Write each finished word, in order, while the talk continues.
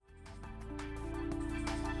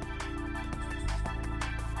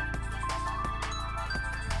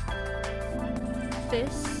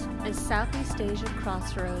This is Southeast Asia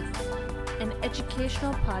Crossroads, an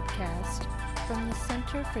educational podcast from the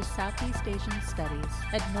Center for Southeast Asian Studies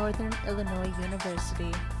at Northern Illinois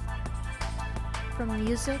University. From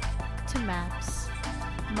music to maps,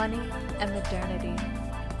 money and modernity,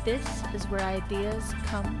 this is where ideas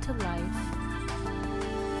come to life.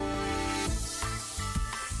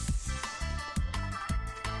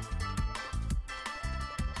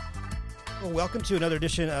 Well, welcome to another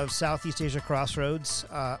edition of Southeast Asia Crossroads.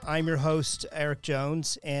 I'm your host, Eric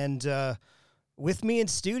Jones, and with me in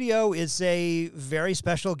studio is a very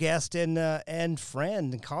special guest and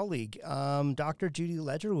friend and colleague, Dr. Judy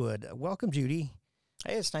Ledgerwood. Welcome, Judy.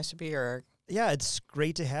 Hey, it's nice to be here, Eric. Yeah, it's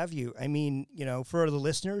great to have you. I mean, for the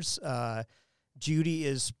listeners, Judy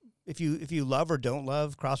is, if you love or don't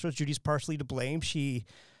love Crossroads, Judy's partially to blame. She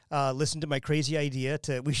listened to my crazy idea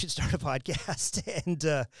we should start a podcast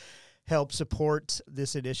and help support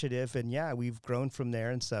this initiative, and yeah, we've grown from there.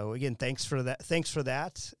 And so again, thanks for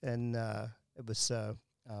that. And it was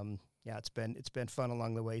it's been fun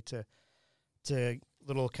along the way to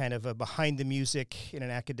little kind of a behind the music in an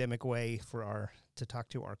academic way to talk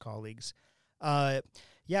to our colleagues.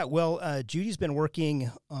 Judy's been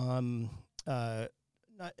working not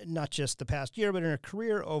just the past year, but in her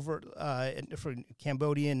career over for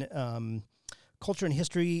Cambodian culture and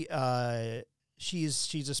history.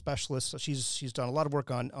 She's a specialist. So she's done a lot of work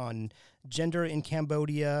on gender in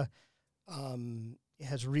Cambodia.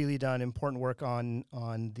 Has really done important work on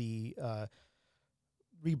the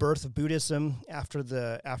rebirth of Buddhism after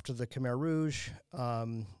the Khmer Rouge.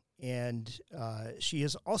 And she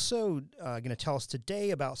is also going to tell us today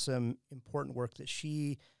about some important work that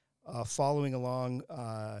she following along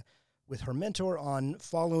with her mentor on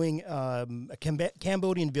following a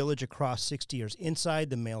Cambodian village across 60 years, inside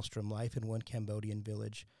the Maelstrom, life in one Cambodian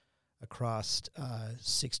village across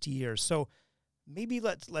 60 years. So maybe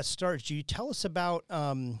let's start. Judy, tell us about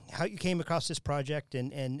how you came across this project,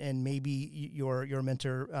 and maybe your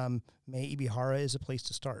mentor, May Ibihara, is a place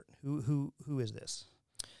to start. Who is this?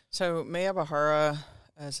 So May Ibihara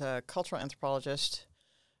is a cultural anthropologist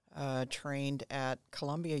trained at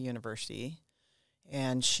Columbia University.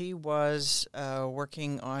 And she was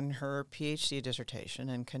working on her PhD dissertation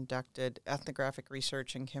and conducted ethnographic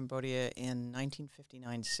research in Cambodia in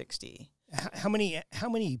 1959-60. How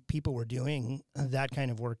many people were doing that kind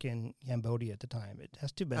of work in Cambodia at the time? It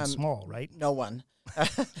has to have been small, right? No one.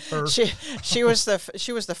 She was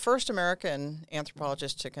the first American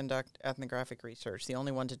anthropologist to conduct ethnographic research, the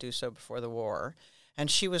only one to do so before the war. And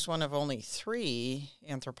she was one of only 3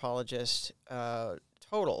 anthropologists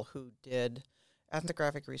total who did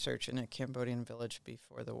ethnographic research in a Cambodian village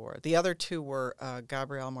before the war. The other 2 were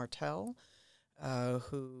Gabrielle Martel,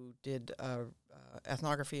 who did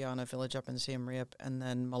ethnography on a village up in Siem Reap, and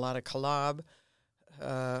then Malada Kalab,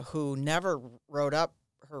 who never wrote up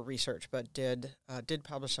her research, but did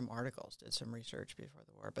publish some articles, did some research before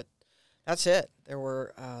the war. But that's it. There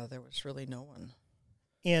was really no one.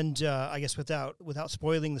 And I guess without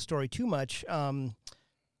spoiling the story too much,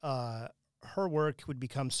 her work would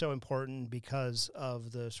become so important because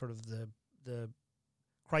of the sort of the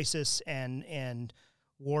crisis and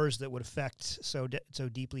wars that would affect so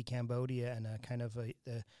deeply Cambodia, and a kind of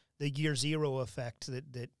the year zero effect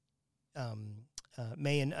that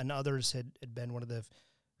May and others had been one of the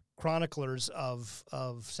chroniclers of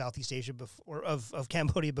Southeast Asia before of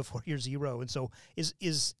Cambodia before year zero. And so do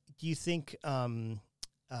you think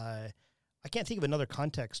I can't think of another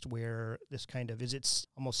context where this kind of it's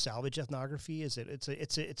almost salvage ethnography.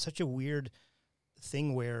 It's such a weird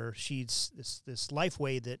thing where she's this life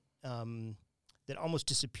way that almost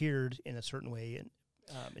disappeared in a certain way, and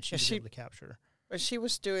she was able to capture. But she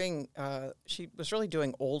was really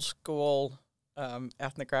doing old school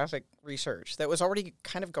ethnographic research that was already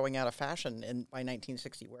kind of going out of fashion by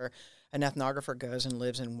 1960, where an ethnographer goes and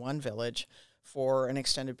lives in one village for an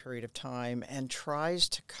extended period of time and tries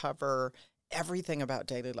to cover everything about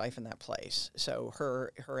daily life in that place. So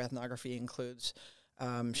her ethnography includes,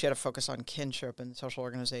 she had a focus on kinship and social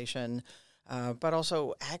organization, but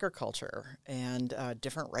also agriculture and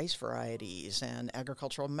different rice varieties and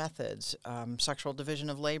agricultural methods, sexual division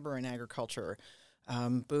of labor in agriculture,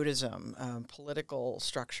 Buddhism, political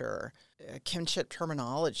structure, kinship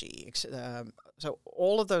terminology. So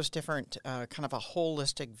all of those different kind of a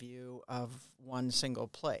holistic view of one single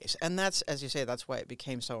place. And that's, as you say, that's why it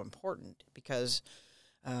became so important, because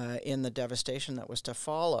in the devastation that was to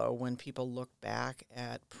follow, when people look back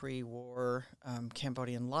at pre-war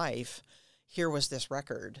Cambodian life, here was this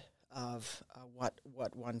record of what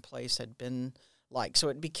one place had been like. So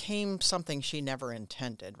it became something she never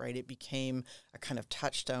intended, right? It became a kind of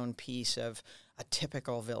touchstone piece of a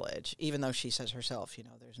typical village, even though she says herself,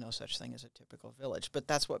 there's no such thing as a typical village. But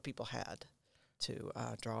that's what people had to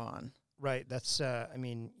draw on. Right. That's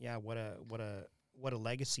what a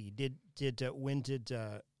legacy. When did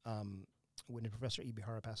Professor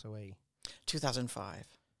Ibihara pass away? 2005.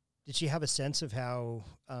 Did she have a sense of how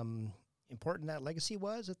important that legacy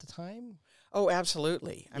was at the time? Oh,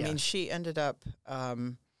 absolutely. I mean, she ended up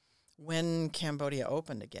when Cambodia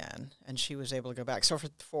opened again, and she was able to go back. So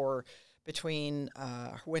for between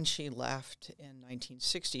when she left in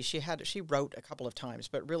 1960, she wrote a couple of times,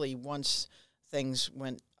 but really once things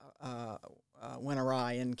went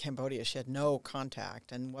awry in Cambodia, she had no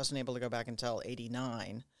contact and wasn't able to go back until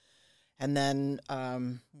 89. And then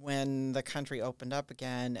when the country opened up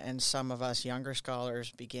again and some of us younger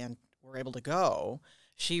scholars were able to go,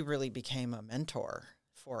 she really became a mentor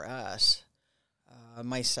for us,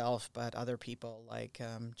 myself, but other people like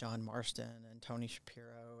John Marston and Tony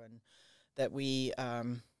Shapiro, and that we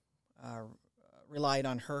relied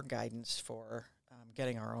on her guidance for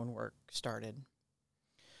getting our own work started.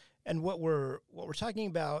 And what we're talking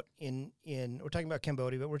about we're talking about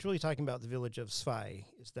Cambodia, but we're really talking about the village of Svai.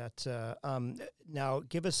 Is that now?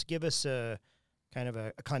 Give us a kind of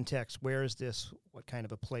a context. Where is this? What kind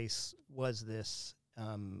of a place was this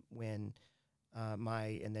when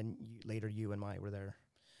Mai and then later you and Mai were there?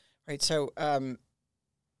 Right. So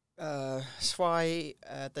Svai,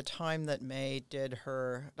 at the time that May did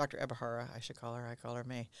her, Dr. Ebahara, I call her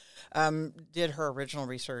May, did her original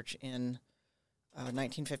research in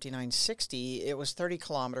 1959-60, it was 30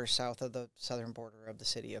 kilometers south of the southern border of the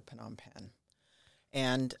city of Phnom Penh.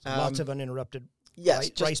 And lots of uninterrupted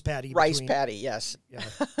rice paddy. Paddy, yes. Yeah.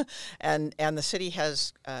 and the city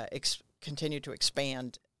has continued to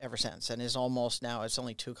expand ever since and is almost now, it's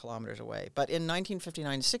only 2 kilometers away. But in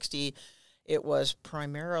 1959-60, it was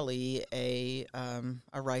primarily a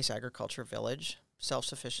rice agriculture village,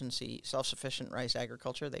 self-sufficient rice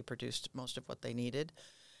agriculture. They produced most of what they needed.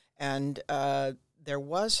 And there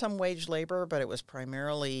was some wage labor, but it was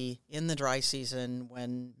primarily in the dry season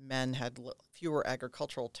when men had fewer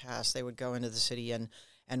agricultural tasks. They would go into the city and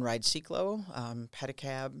ride cyclo,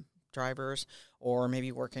 pedicab drivers, or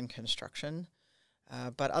maybe work in construction.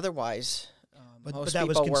 But otherwise, most that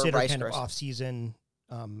people was considered were rice kind growers. of off-season,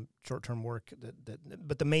 short-term work.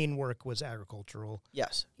 But the main work was agricultural.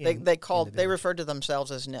 Yes, they referred to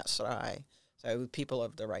themselves as Nesrai, so people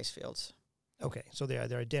of the rice fields. Okay, so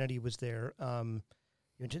their identity was there.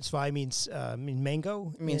 Svai means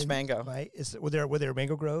mango. It means mango. Right? Were there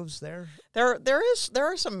mango groves there? There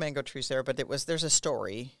are some mango trees there, but there's a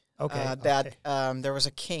story. That there was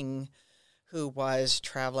a king who was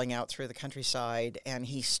traveling out through the countryside, and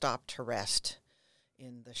he stopped to rest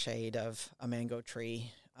in the shade of a mango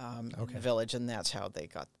tree in the village, and that's how it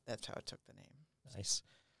took the name. Nice.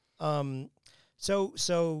 So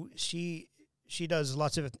she does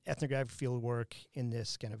lots of ethnographic field work in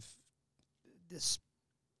this kind of this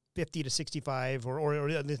 50 to 65 or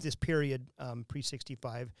this period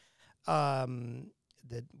pre-65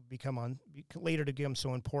 that later to become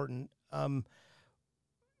so important.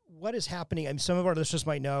 What is happening? I mean, some of our listeners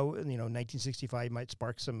might know, 1965 might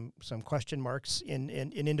spark some question marks in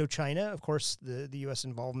Indochina. Of course, the U.S.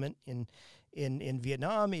 involvement in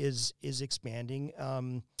Vietnam is expanding.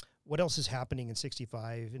 What else is happening in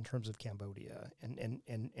 65 in terms of Cambodia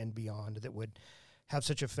and beyond that would have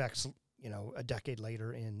such effects, a decade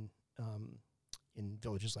later in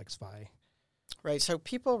villages like Svai? Right. So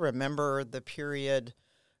people remember the period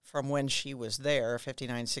from when she was there,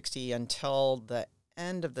 59-60, until the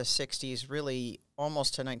end of the 60s, really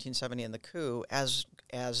almost to 1970 and the coup, as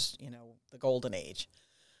the golden age.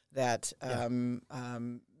 That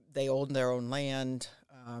they owned their own land.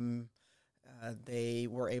 They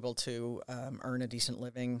were able to earn a decent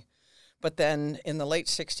living. But then in the late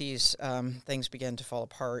 60s, things began to fall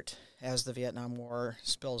apart as the Vietnam War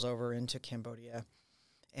spills over into Cambodia.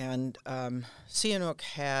 And Sihanouk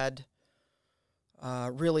had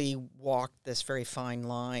really walked this very fine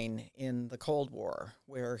line in the Cold War,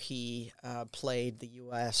 where he played the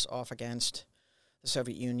U.S. off against the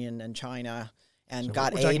Soviet Union and China, and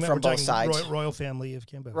got aid from both sides. Royal family of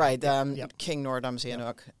Cambodia. Right, King Norodom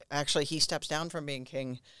Sihanouk. Yep. Actually, he steps down from being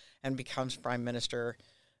king and becomes prime minister,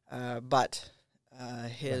 but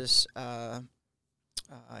his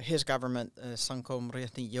government, Sankom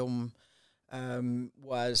Rietniyum,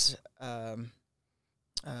 was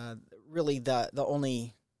really the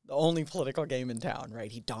only political game in town.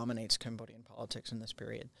 Right, he dominates Cambodian politics in this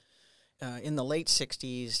period. In the late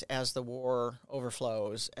 60s, as the war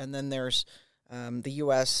overflows, and then there's the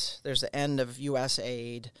U.S., there's the end of U.S.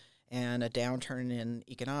 aid and a downturn in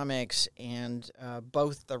economics, and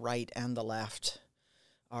both the right and the left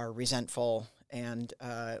are resentful. And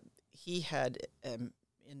he had, in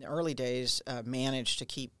the early days, managed to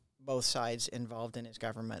keep both sides involved in his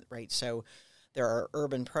government, right? So there are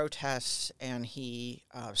urban protests, and he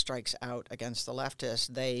strikes out against the leftists.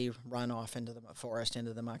 They run off into the forest,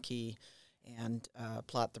 into the maquis, and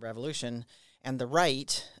plot the revolution. And the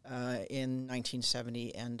right, in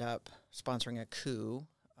 1970, end up sponsoring a coup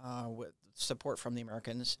with support from the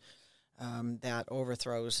Americans that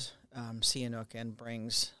overthrows Sihanouk and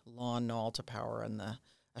brings Lon Nol to power and the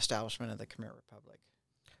establishment of the Khmer Republic.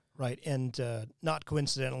 Right, and not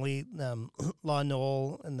coincidentally, Lon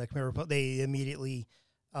Nol and the Khmer Republic, they immediately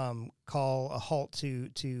call a halt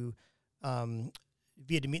to North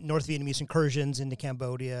Vietnamese incursions into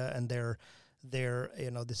Cambodia, and they're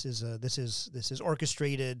this is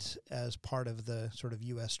orchestrated as part of the sort of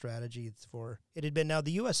U.S. strategy for it had been. Now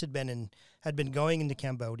the U.S. had been going into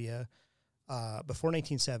Cambodia before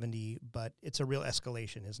 1970, but it's a real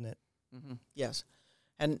escalation, isn't it? Mm-hmm. Yes,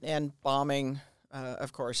 and bombing.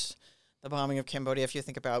 Of course, the bombing of Cambodia, if you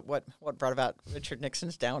think about what brought about Richard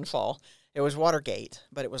Nixon's downfall, it was Watergate,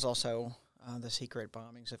 but it was also the secret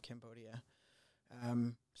bombings of Cambodia.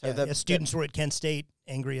 Students were at Kent State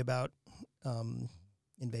angry about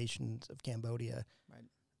invasions of Cambodia.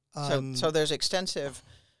 Right. So there's extensive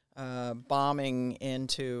bombing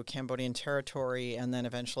into Cambodian territory, and then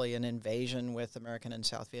eventually an invasion with American and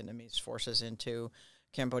South Vietnamese forces into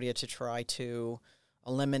Cambodia to try to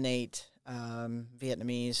eliminate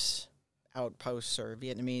Vietnamese outposts or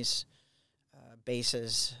Vietnamese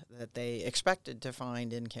bases that they expected to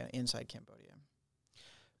find inside Cambodia.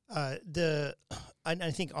 I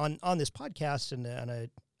think on this podcast and on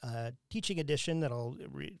a teaching edition that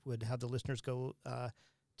would have the listeners go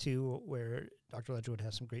to, where Dr. Ledgerwood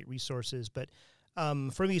has some great resources. But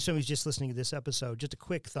for me, somebody who's just listening to this episode, just a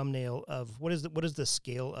quick thumbnail of what is the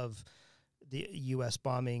scale of the U.S.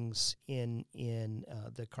 bombings in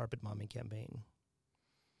the carpet bombing campaign.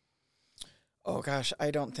 Oh gosh,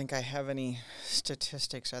 I don't think I have any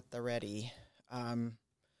statistics at the ready.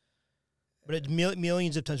 But it's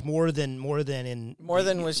millions of times more than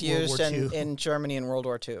was used in Germany in World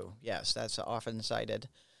War II. Yes, that's often cited.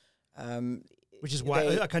 Which is why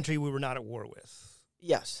a country we were not at war with.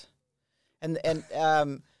 Yes, and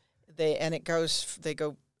they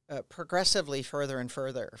go progressively further and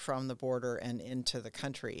further from the border and into the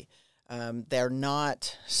country. They're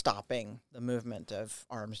not stopping the movement of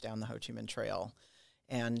arms down the Ho Chi Minh Trail,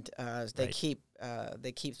 and they keep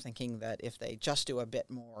thinking that if they just do a bit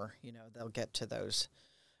more, they'll get to those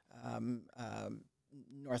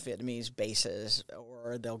North Vietnamese bases,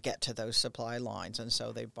 or they'll get to those supply lines, and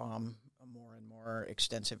so they bomb more and more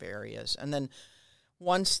extensive areas. And then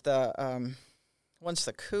once the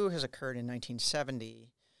coup has occurred in 1970,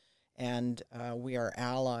 and we are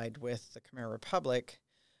allied with the Khmer Republic,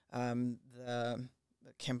 the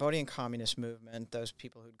Cambodian communist movement, those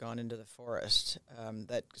people who'd gone into the forest,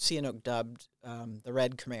 that Sihanouk dubbed the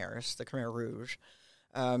Red Khmers, the Khmer Rouge,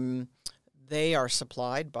 they are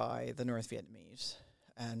supplied by the North Vietnamese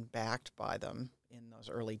and backed by them in those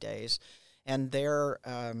early days, and they're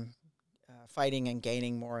fighting and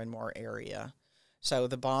gaining more and more area. So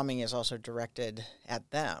the bombing is also directed at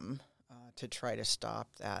them to try to stop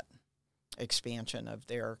that expansion of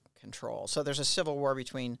their control. So there's a civil war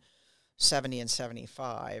between 70 and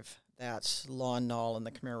 75. That's Lon Nol and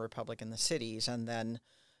the Khmer Republic in the cities, and then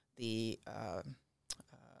the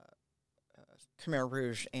Khmer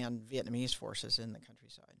Rouge and Vietnamese forces in the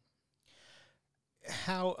countryside.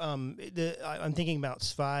 How I'm thinking about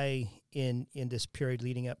SVI in this period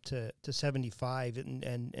leading up to 75,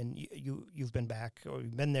 and you've been back, or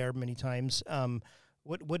you've been there many times.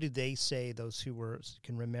 What did they say? Those who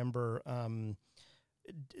can remember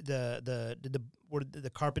were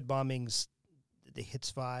the carpet bombings? Did they hit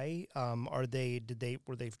SVI?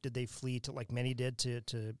 Did they flee to, like many did, to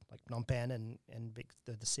like Phnom Penh and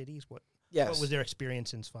the cities? Yes. What was their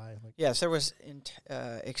experience in SVI? Yes, there was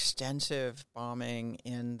extensive bombing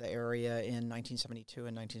in the area in 1972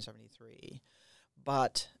 and 1973,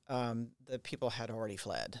 but the people had already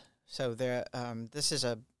fled. So this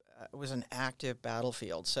was an active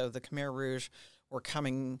battlefield. So the Khmer Rouge were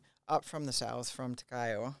coming up from the south, from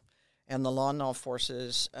Takayo, and the Lon Nol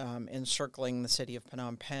forces encircling the city of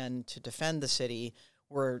Phnom Penh to defend the city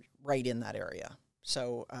were right in that area.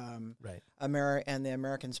 So right. And the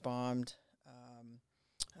Americans bombed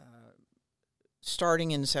starting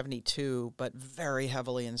in 72, but very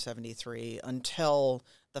heavily in 73 until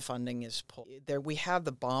the funding is pulled. There we have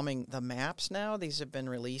the bombing, the maps now. These have been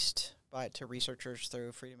released to researchers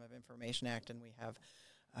through Freedom of Information Act, and we have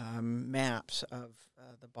maps of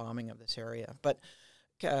the bombing of this area. But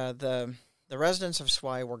the residents of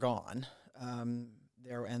Swai were gone.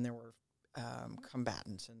 There were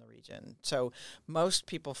combatants in the region. So most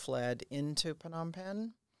people fled into Phnom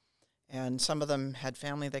Penh, and some of them had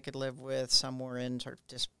family they could live with. Some were in sort of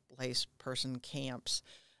displaced person camps.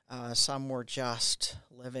 Some were just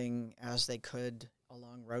living as they could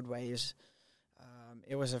along roadways.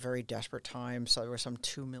 It was a very desperate time, so there were some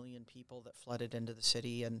 2 million people that flooded into the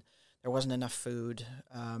city, and there wasn't enough food.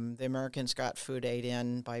 The Americans got food aid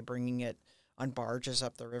in by bringing it on barges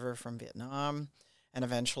up the river from Vietnam, and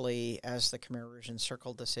eventually, as the Khmer Rouge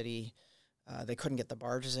encircled the city, they couldn't get the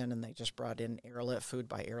barges in, and they just brought in food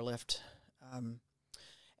by airlift.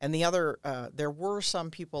 And the other, there were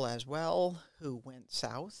some people as well who went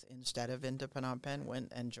south instead of into Phnom Penh,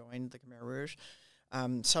 went and joined the Khmer Rouge.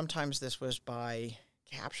 Sometimes this was by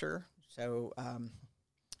capture. So,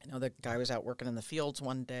 the guy was out working in the fields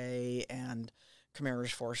one day, and Khmer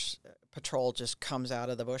Rouge Force patrol just comes out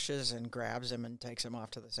of the bushes and grabs him and takes him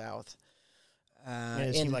off to the south. And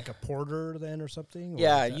is he like a porter then or something?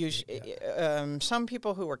 Yeah, usually, some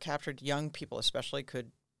people who were captured, young people especially,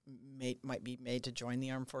 might be made to join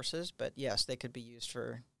the armed forces, but yes, they could be used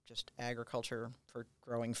for just agriculture, for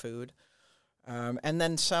growing food. And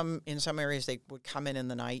then in some areas, they would come in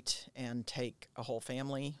the night and take a whole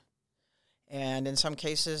family. And in some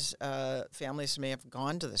cases, families may have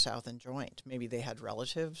gone to the south and joined. Maybe they had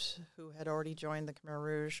relatives who had already joined the Khmer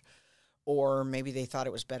Rouge, or maybe they thought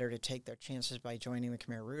it was better to take their chances by joining the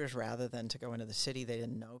Khmer Rouge rather than to go into the city. They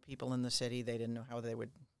didn't know people in the city. They didn't know how they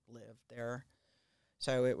would live there.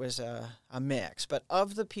 So it was a mix. But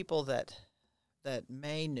of the people that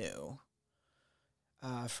May knew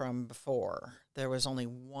from before, there was only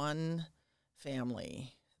one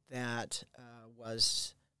family that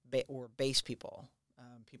were base people,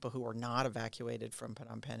 people who were not evacuated from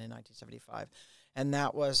Phnom Penh in 1975. And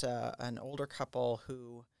that was an older couple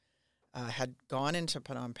who had gone into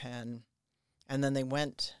Phnom Penh, and then they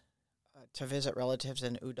went to visit relatives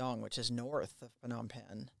in Udong, which is north of Phnom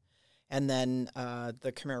Penh. And then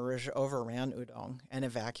the Khmer Rouge overran Udong and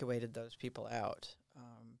evacuated those people out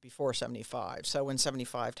before 75. So when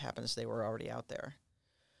 75 happens, they were already out there.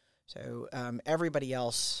 So everybody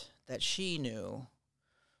else that she knew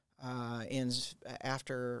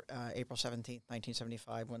after April 17th,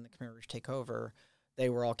 1975, when the Khmer Rouge take over, they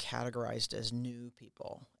were all categorized as new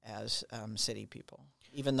people, as city people,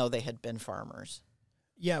 even though they had been farmers.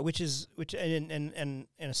 Yeah, and in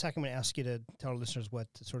a second, I'm going to ask you to tell our listeners what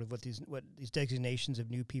these designations of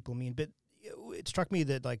new people mean. But it struck me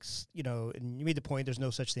that, and you made the point, there's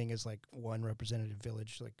no such thing as one representative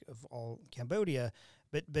village of all Cambodia,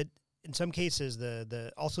 but in some cases,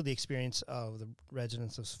 also the experience of the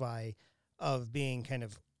residents of Svai of being kind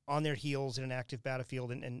of on their heels in an active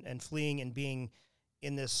battlefield and fleeing and being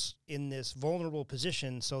in this vulnerable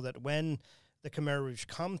position, so that when the Khmer Rouge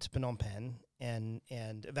come to Phnom Penh and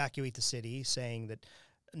evacuate the city, saying that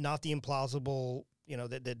not the implausible,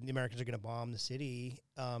 that the Americans are going to bomb the city.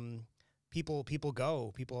 People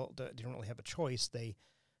go. People don't really have a choice. They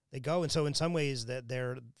go, and so in some ways that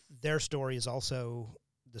their story is also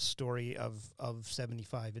the story of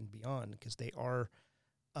 75 and beyond, because they are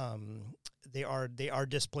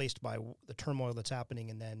displaced by the turmoil that's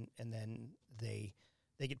happening, and then they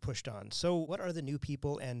get pushed on. So what are the new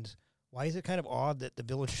people, and why is it kind of odd that the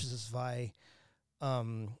villages of Svai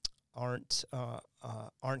aren't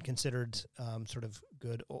considered sort of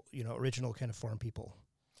good, original kind of farm people?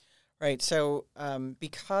 Right. So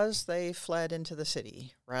because they fled into the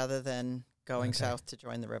city rather than going south to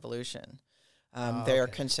join the revolution, they are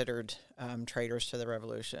considered traitors to the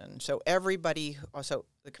revolution. So everybody, so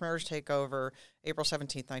the Khmer Rouge take over April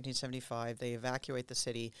 17th, 1975. They evacuate the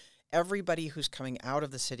city. Everybody who's coming out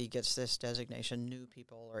of the city gets this designation, new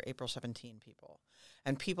people or April 17 people.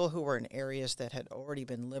 And people who were in areas that had already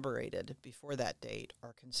been liberated before that date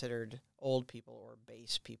are considered old people or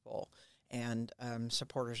base people and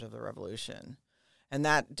supporters of the revolution. And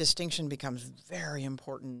that distinction becomes very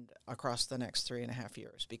important across the next 3.5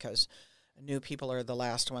 years, because new people are the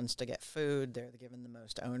last ones to get food. They're given the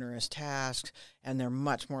most onerous tasks, and they're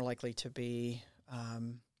much more likely to be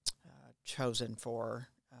chosen for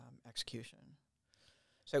execution.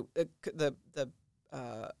 So the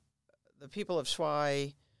people of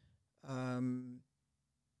Svai,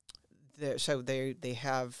 they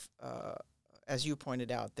have, as you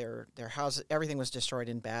pointed out, their house, everything was destroyed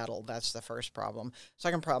in battle. That's the first problem.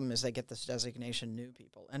 Second problem is they get this designation, new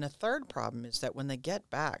people. And a third problem is that when they get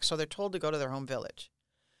back, so they're told to go to their home village.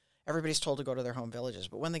 Everybody's told to go to their home villages,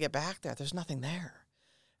 but when they get back there, there's nothing there.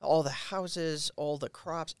 all the houses, all the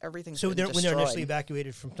crops, everything's So been when destroyed. they're initially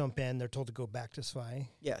evacuated from Phnom Penh, they're told to go back to Svai?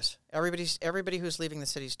 Yes. Everybody who's leaving the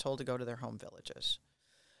city is told to go to their home villages.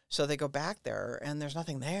 So they go back there, and there's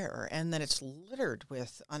nothing there, and then it's littered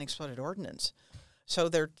with unexploded ordnance. So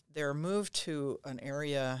they're moved to an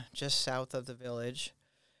area just south of the village,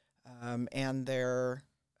 and they're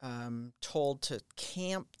told to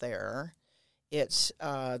camp there. It's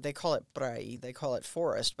they call it brai, they call it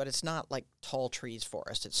forest, but it's not like tall trees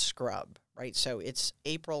forest. It's scrub, right? So it's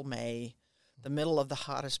April, May, the middle of the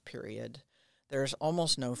hottest period. There's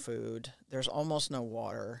almost no food. There's almost no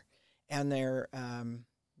water, and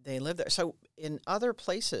they live there. So in other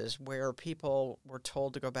places where people were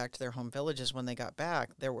told to go back to their home villages when they got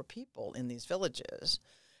back, there were people in these villages,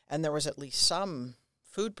 and there was at least some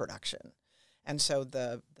food production. And so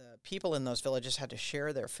the people in those villages had to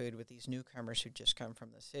share their food with these newcomers who'd just come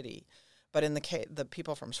from the city. But in the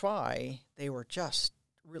people from Svai, they were just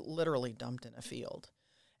literally dumped in a field.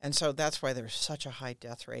 And so that's why there's such a high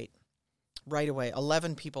death rate right away.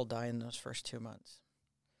 11 people die in those first 2 months.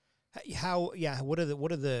 What are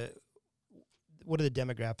the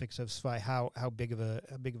demographics of Svai? How big of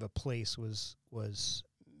a place was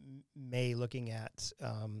May looking at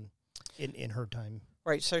in her time?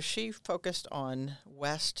 Right, so she focused on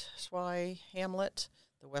West Svai Hamlet,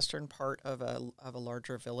 the western part of a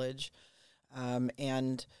larger village,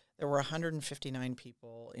 and there were 159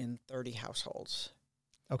 people in 30 households.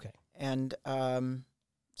 Okay, and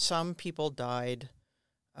some people died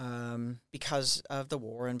because of the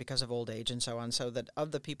war and because of old age and so on, so that of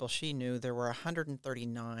the people she knew, there were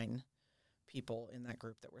 139 people in that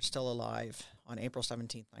group that were still alive on April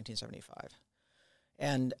 17th, 1975.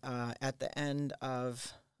 And at the end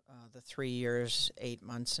of the 3 years, 8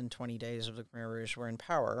 months, and 20 days of the Khmer Rouge were in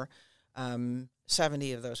power,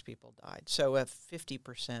 70 of those people died. So a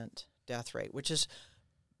 50% death rate, which is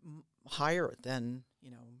higher than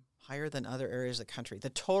other areas of the country. The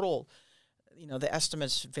total, the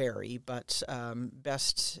estimates vary, but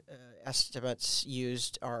best estimates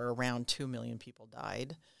used are around 2 million people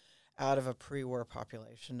died out of a pre-war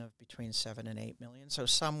population of between 7 and 8 million. So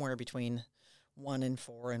somewhere between 1 in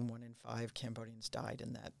 4 and 1 in 5 Cambodians died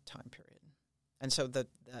in that time period. And so the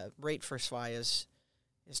rate for Svai is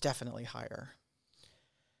definitely higher.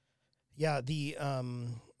 Yeah,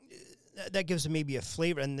 that gives maybe a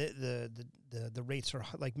flavor, and the rates are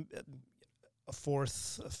like a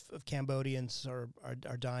fourth of Cambodians are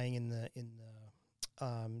dying in the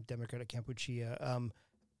Democratic Kampuchea.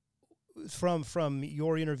 From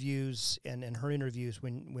your interviews and her interviews,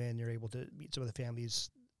 when you're able to meet some of the families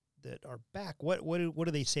that are back, what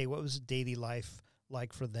do they say? What was daily life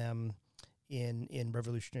like for them in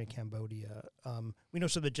revolutionary Cambodia? We know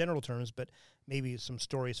some of the general terms, but maybe some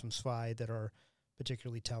stories from Svai that are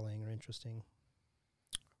particularly telling or interesting.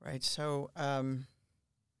 Right. So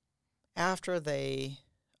after they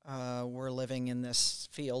were living in this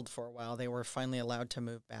field for a while, they were finally allowed to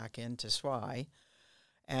move back into Svai,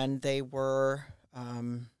 and they were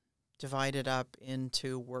divided up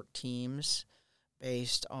into work teams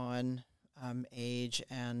based on age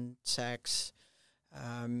and sex.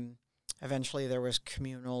 Eventually, there was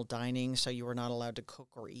communal dining, so you were not allowed to cook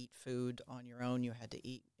or eat food on your own. You had to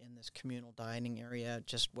eat in this communal dining area,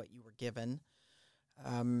 just what you were given.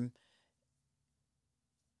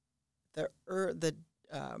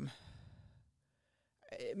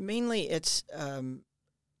 Mainly, it's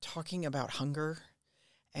talking about hunger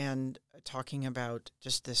and talking about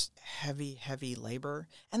just this heavy labor.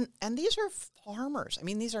 And these are farmers. I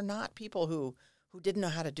mean, these are not people who didn't know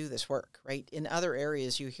how to do this work, right? In other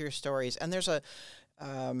areas, you hear stories, and there's a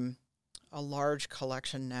large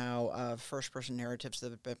collection now of first-person narratives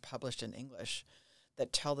that have been published in English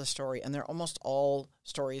that tell the story, and they're almost all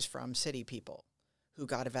stories from city people who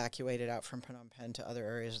got evacuated out from Phnom Penh to other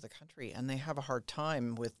areas of the country, and they have a hard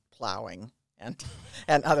time with plowing and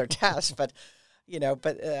other tasks, but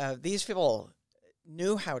these people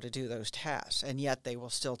knew how to do those tasks, and yet they will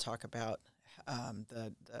still talk about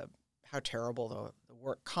the how terrible the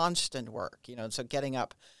work, constant work, so getting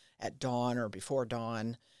up at dawn or before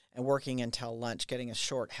dawn and working until lunch, getting a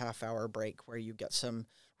short half-hour break where you get some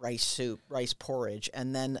rice soup, rice porridge,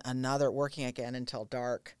 and then another working again until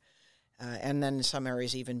dark, and then in some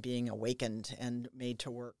areas even being awakened and made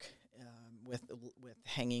to work with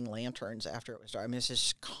hanging lanterns after it was dark. I mean, it's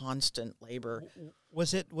just constant labor.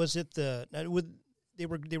 Was it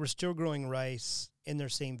they were still growing rice in their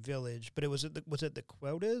same village, but was it the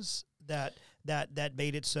quotas that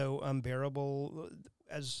made it so unbearable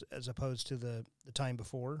as opposed to the time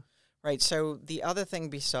before? Right. So the other thing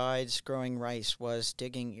besides growing rice was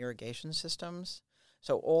digging irrigation systems.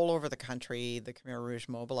 So all over the country, the Khmer Rouge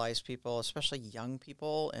mobilized people, especially young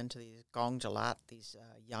people, into these gong jalat, these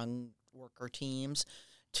young worker teams,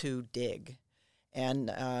 to dig. And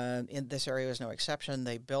in this area was no exception.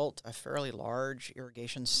 They built a fairly large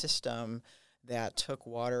irrigation system that took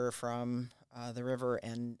water from the river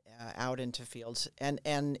and out into fields.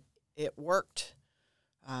 And it worked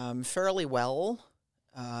fairly well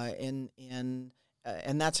and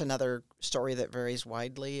that's another story that varies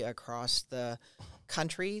widely across the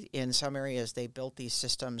country. In some areas, they built these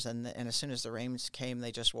systems, and as soon as the rains came,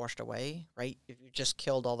 they just washed away, right? If you just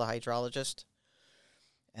killed all the hydrologists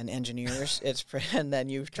and engineers, and then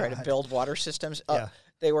you try to build water systems.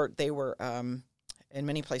 They were in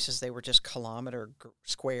many places, they were just kilometer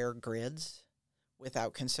square grids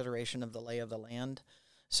without consideration of the lay of the land.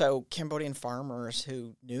 So Cambodian farmers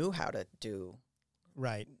who knew how to do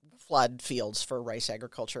flood fields for rice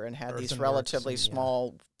agriculture and had these relatively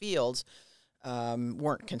small fields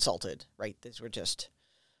weren't consulted, right? These were just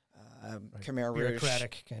Khmer Rouge,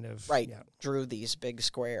 bureaucratic kind of, drew these big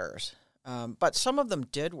squares. But some of them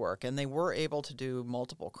did work, and they were able to do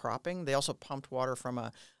multiple cropping. They also pumped water from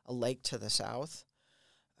a lake to the south.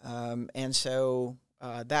 And so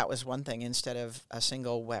that was one thing. Instead of a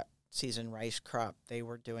single wet season rice crop, they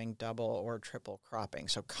were doing double or triple cropping.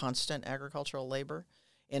 So constant agricultural labor,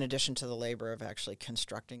 in addition to the labor of actually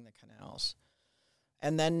constructing the canals.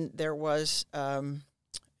 And then there was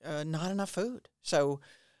not enough food. So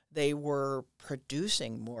they were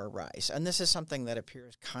producing more rice. And this is something that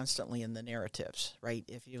appears constantly in the narratives, right?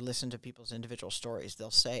 If you listen to people's individual stories,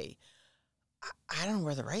 they'll say, I don't know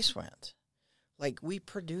where the rice went. Like, we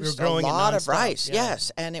produced a lot of rice,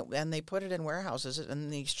 yes, and they put it in warehouses,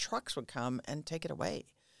 and these trucks would come and take it away.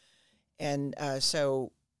 And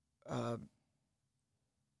so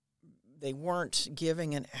they weren't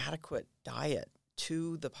giving an adequate diet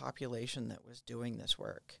to the population that was doing this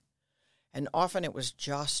work. And often it was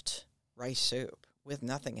just rice soup with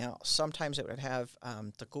nothing else. Sometimes it would have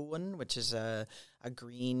takuan, which is a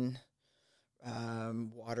green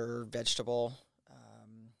water vegetable.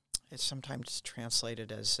 It's sometimes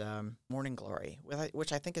translated as morning glory,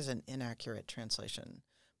 which I think is an inaccurate translation,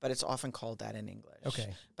 but it's often called that in English.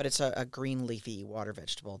 Okay. But it's a green leafy water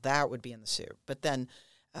vegetable. That would be in the soup. But then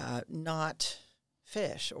not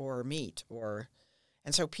fish or meat.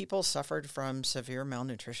 And so people suffered from severe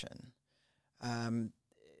malnutrition.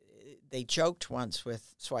 They joked once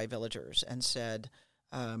with Swai villagers and said,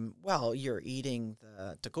 well, you're eating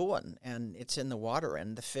the takuan, and it's in the water,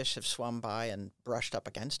 and the fish have swum by and brushed up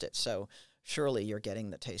against it, so surely you're getting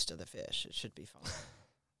the taste of the fish. It should be fine.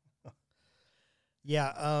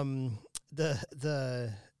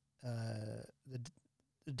 The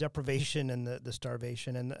deprivation and the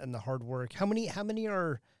starvation and the hard work. How many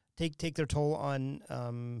are take their toll on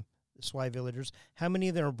the Swai villagers? How many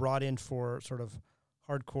of them are brought in for sort of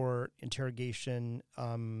hardcore interrogation?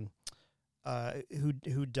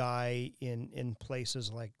 Who die in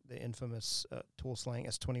places like the infamous Tuol Sleng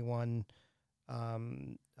S21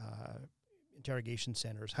 interrogation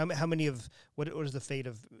centers? How many of what was the fate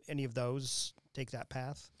of any of those take that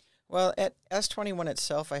path? Well, at S21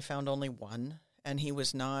 itself, I found only one, and he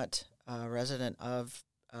was not a resident of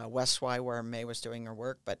West Swai where May was doing her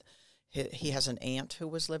work, but he has an aunt who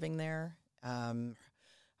was living there. Her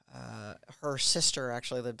sister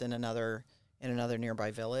actually lived in another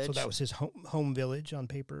nearby village. So that was his home village on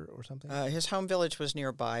paper or something? His home village was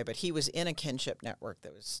nearby, but he was in a kinship network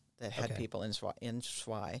that had people in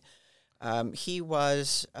Swai. He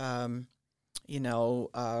was, a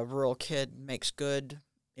rural kid, makes good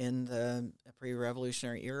in the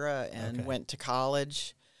pre-revolutionary era, and went to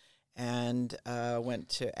college and went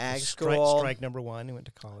to ag school. Strike number one, he went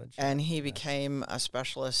to college. And he became a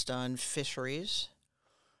specialist on fisheries.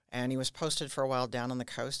 And he was posted for a while down on the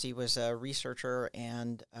coast. He was a researcher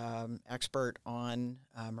and expert on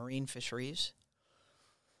marine fisheries.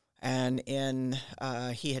 And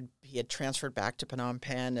he had transferred back to Phnom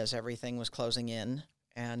Penh as everything was closing in.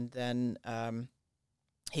 And then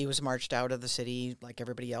he was marched out of the city like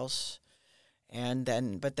everybody else.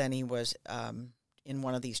 But then he was in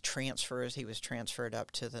one of these transfers. He was transferred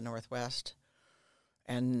up to the northwest,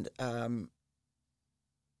 and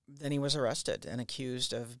then he was arrested and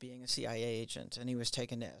accused of being a CIA agent, and he was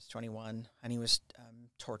taken to S21, and he was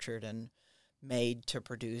tortured and made to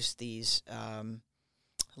produce these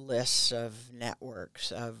lists of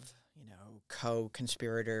networks of,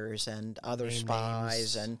 co-conspirators and other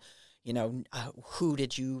spies, and, who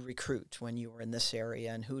did you recruit when you were in this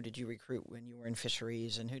area, and who did you recruit when you were in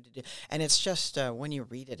fisheries, and and it's just, when you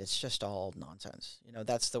read it, it's just all nonsense.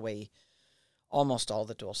 That's the way almost all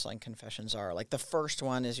the Tuol Sleng confessions are. Like, the first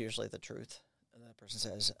one is usually the truth. the person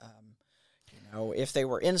says, if they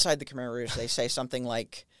were inside the Khmer Rouge, they say something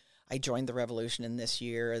like, I joined the revolution in this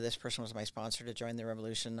year. This person was my sponsor to join the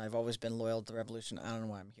revolution. I've always been loyal to the revolution. I don't know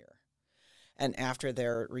why I'm here. And after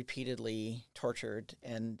they're repeatedly tortured,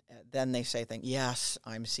 and then they say things, yes,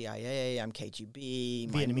 I'm CIA, I'm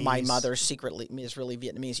KGB, my mother secretly is really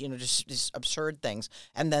Vietnamese, just these absurd things.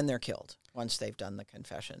 And then they're killed once they've done the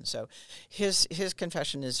confession. So his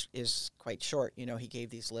confession is quite short. He gave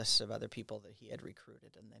these lists of other people that he had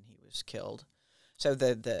recruited, and then he was killed. So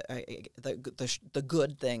the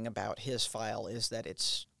good thing about his file is that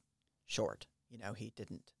it's short. He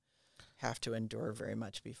didn't have to endure very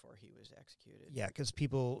much before he was executed. Yeah, because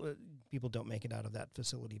people don't make it out of that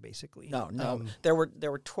facility, basically. No. There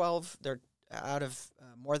were 12. There out of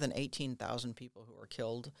more than 18,000 people who were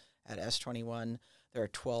killed at S-21. There are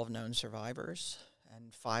 12 known survivors,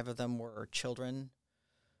 and 5 of them were children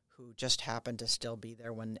who just happened to still be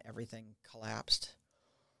there when everything collapsed.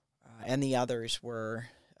 And the others were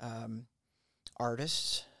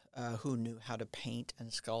artists who knew how to paint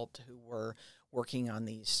and sculpt, who were working on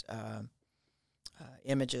these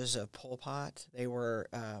images of Pol Pot. They were,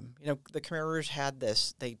 the Khmer Rouge had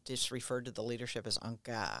this, they just referred to the leadership as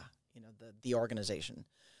Angka, the organization.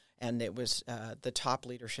 And it was the top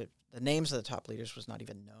leadership, the names of the top leaders was not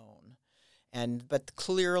even known. But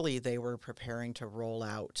clearly they were preparing to roll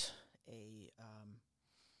out a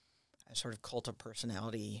sort of cult of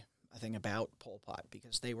personality thing about Pol Pot,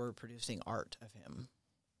 because they were producing art of him.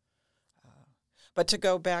 But to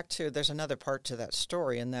go back to, there's another part to that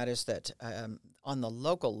story, and that is that on the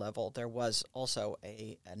local level, there was also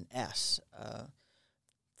an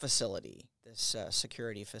facility, this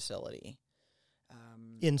security facility.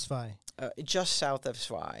 In Svai? Just south of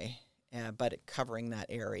Svai, but covering that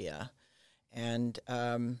area. And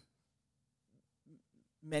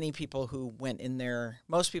most people who went in there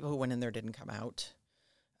didn't come out.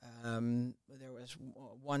 There was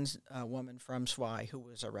one woman from Svai who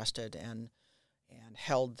was arrested and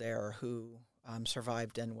held there, who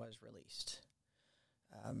survived and was released.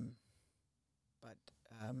 But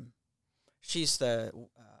she's a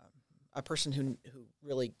person who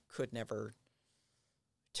really could never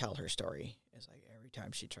tell her story. It's like every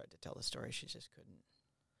time she tried to tell the story, she just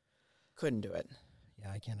couldn't do it.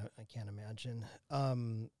 Yeah, I can't imagine.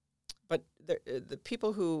 But the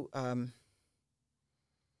people who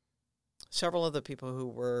several of the people who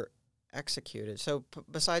were executed. So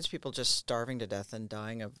besides people just starving to death and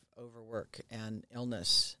dying of overwork and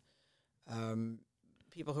illness,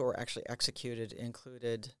 people who were actually executed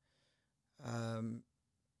included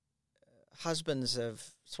husbands of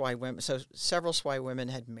Swai women. So several Swai women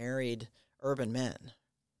had married urban men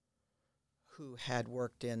who had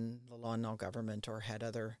worked in the Lon Nol government or had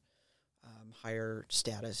other higher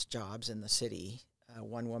status jobs in the city.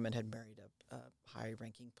 One woman had married a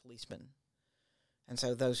high-ranking policeman. And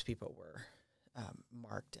so those people were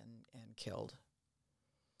marked and killed.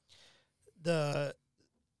 The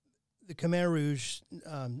Khmer Rouge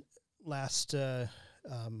last,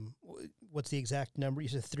 what's the exact number? You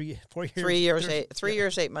said 4 years? 3 years, 3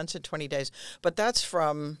 years, 8 months, and 20 days. But that's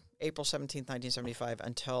from April 17th, 1975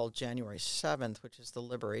 until January 7th, which is the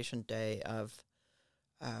Liberation Day of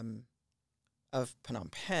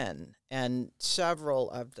Phnom Penh. And several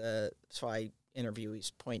of the Swai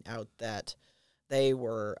interviewees point out that they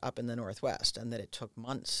were up in the Northwest and that it took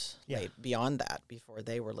months beyond that before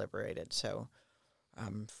they were liberated. So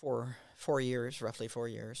 4 years, roughly 4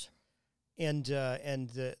 years. And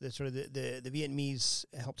the sort of the Vietnamese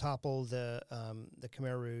helped topple the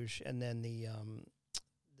Khmer Rouge, and then the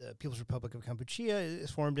People's Republic of Kampuchea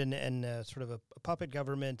is formed in sort of a puppet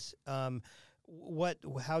government. How did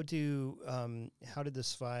the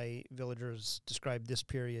Svai villagers describe this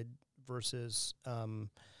period versus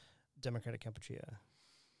Democratic Kampuchea?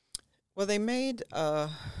 Well, they made a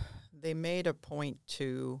point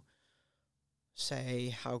to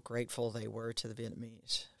say how grateful they were to the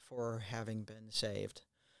Vietnamese for having been saved,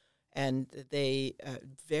 and they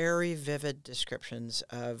very vivid descriptions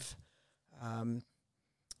of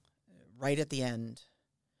right at the end.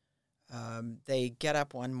 They get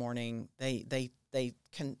up one morning. They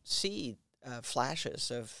can see flashes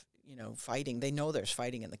of fighting. They know there's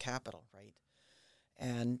fighting in the capital, right?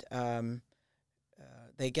 And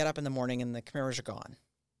they get up in the morning, and the Khmer's are gone.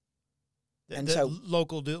 And the so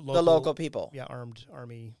local people, armed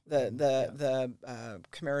army, the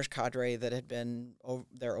Khmer's cadre that had been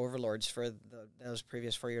their overlords for those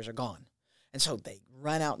previous 4 years are gone, and so they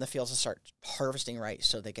run out in the fields and start harvesting rice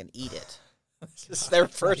so they can eat it. This is their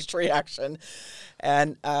first reaction,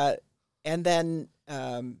 and then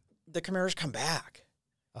the Khmer's come back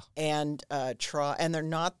and try, and they're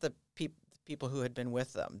not the people who had been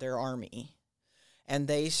with them, their army, and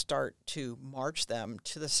they start to march them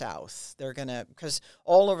to the south. They're going to, because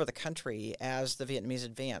all over the country, as the Vietnamese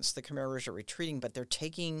advance, the Khmer Rouge are retreating, but they're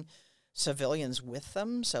taking civilians with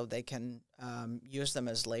them so they can use them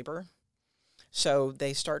as labor. So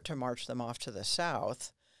they start to march them off to the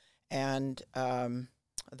south, and the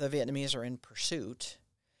Vietnamese are in pursuit.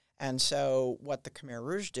 And so what the Khmer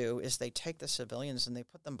Rouge do is they take the civilians and they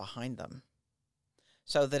put them behind them,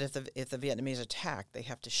 so that if the Vietnamese attack, they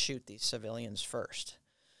have to shoot these civilians first.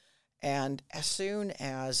 And as soon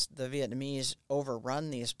as the Vietnamese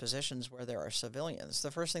overrun these positions where there are civilians,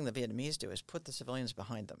 the first thing the Vietnamese do is put the civilians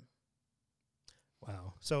behind them.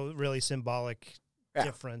 Wow. So really symbolic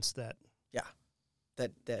difference that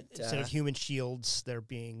instead of human shields, they're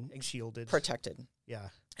being shielded. Protected. Yeah.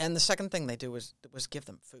 And the second thing they do was give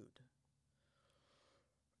them food.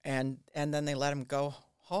 And then they let them go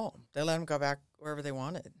home. They let them go back wherever they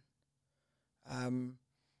wanted.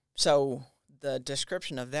 So the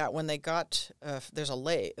description of that, when they got, there's a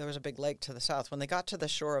lake, there was a big lake to the south. When they got to the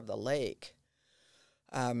shore of the lake,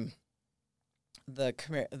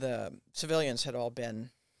 the civilians had all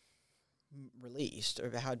been released or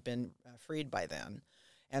had been freed by then.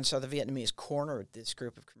 And so the Vietnamese cornered this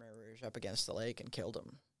group of Khmer Rouge up against the lake and killed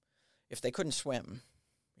them. If they couldn't swim,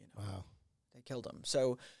 wow, they killed them.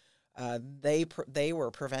 So they were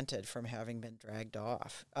prevented from having been dragged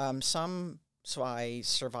off. Some Swy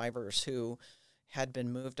survivors who had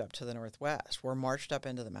been moved up to the northwest were marched up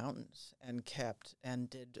into the mountains and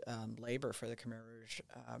did labor for the Khmer Rouge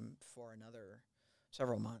for another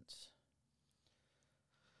several months.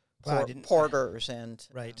 Wow, Porters and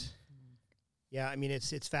right. Yeah, I mean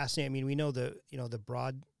it's fascinating. I mean we know the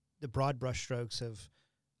broad brushstrokes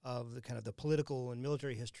of the kind of the political and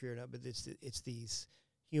military history, but it's these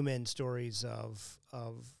human stories of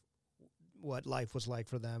what life was like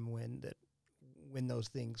for them when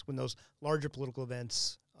those larger political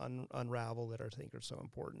events unravel that I think are so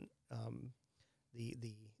important.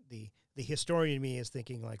 The historian in me is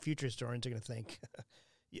thinking like future historians are going to think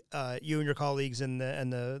you and your colleagues and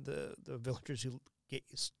the villagers who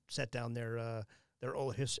set down their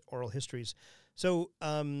oral histories. So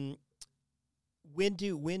when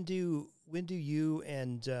do you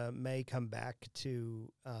and May come back to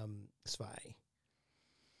Swy?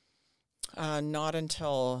 Not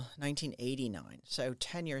until 1989, so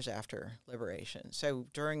 10 years after liberation. So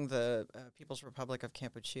during the People's Republic of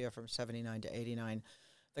Kampuchea from 79 to 89,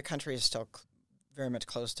 the country is still very much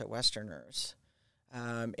closed to Westerners.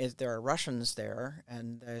 There are Russians there,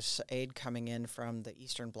 and there's aid coming in from the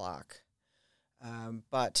Eastern Bloc.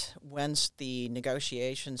 But once the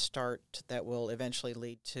negotiations start that will eventually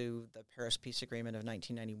lead to the Paris Peace Agreement of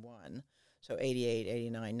 1991, so 88,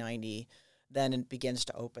 89, 90, then it begins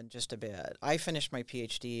to open just a bit. I finished my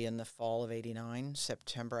PhD in the fall of 89,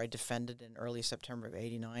 September. I defended in early September of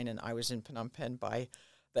 89, and I was in Phnom Penh by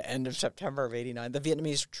the end of September of 89. The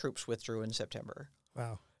Vietnamese troops withdrew in September.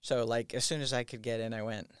 Wow. So, as soon as I could get in, I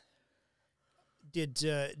went. When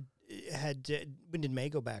did May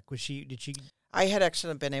go back? Did she? I had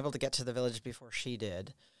actually been able to get to the village before she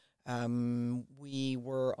did. We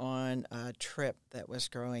were on a trip that was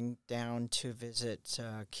going down to visit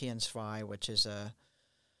Kien Swy, which is a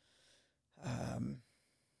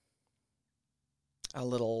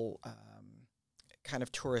little kind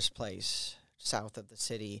of tourist place south of the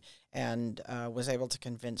city, and was able to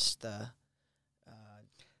convince the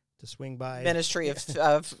to swing by Ministry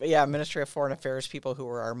of Foreign Affairs people who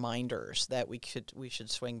were our minders that we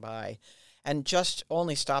should swing by, and just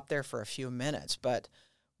only stopped there for a few minutes, but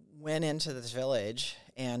went into this village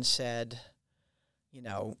and said,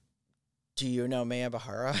 do you know Maya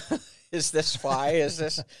Bahara? Is this Swy? Is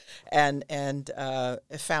this? And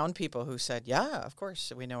found people who said, yeah, of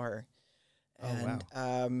course, we know her. And,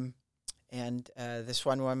 wow. And this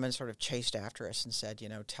one woman sort of chased after us and said,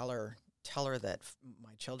 tell her that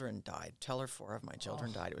my children died. Tell her 4 of my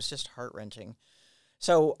children died. It was just heart-wrenching.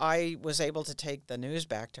 So I was able to take the news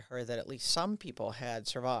back to her that at least some people had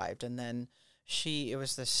survived. And then it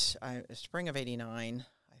was this spring of 89,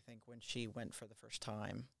 I think, when she went for the first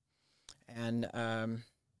time. And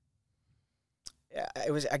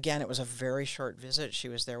it was a very short visit. She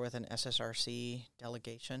was there with an SSRC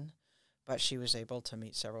delegation, but she was able to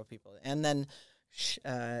meet several people. And then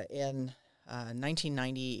in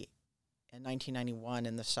 1990 and 1991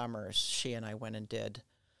 in the summers, she and I went and did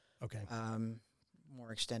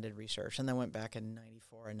more extended research, and then went back in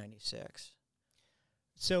 94 and 96.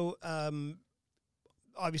 So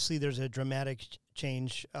obviously there's a dramatic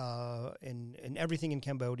change in everything in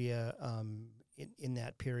Cambodia in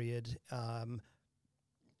that period.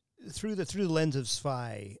 through the lens of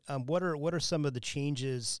SFI, what are some of the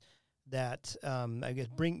changes that I guess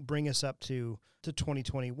bring us up to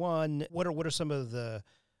 2021? What are some of the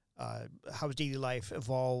how has daily life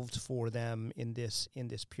evolved for them in this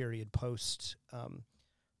period post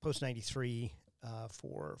 93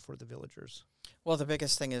 for the villagers? Well, the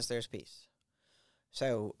biggest thing is there's peace.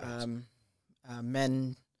 So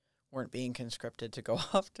men weren't being conscripted to go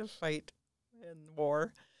off to fight in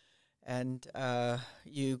war, and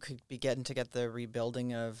you could begin to get the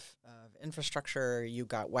rebuilding of infrastructure. You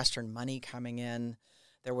got Western money coming in.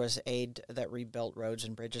 There was aid that rebuilt roads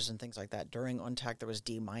and bridges and things like that. During UNTAC, there was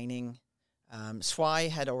demining. SWI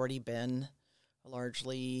had already been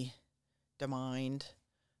largely demined,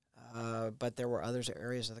 but there were other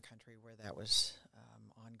areas of the country where that was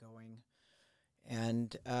ongoing.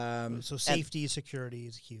 And so safety, security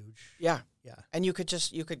is huge. Yeah. Yeah. And you could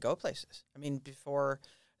go places. I mean, before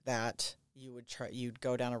that, you'd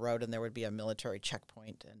go down a road and there would be a military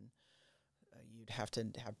checkpoint, and you'd have to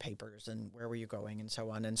have papers and where were you going and so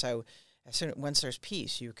on. And so once there's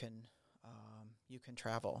peace, you can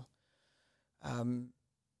travel. And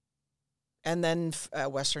then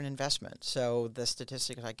Western investment. So the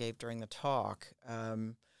statistics I gave during the talk,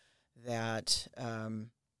 that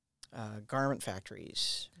garment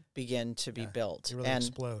factories begin to be built. They really and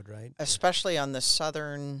explode, right? Especially on the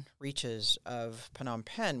southern reaches of Phnom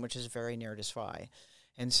Penh, which is very near to SFI.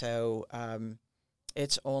 And so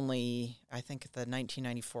it's only, I think the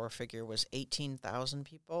 1994 figure was 18,000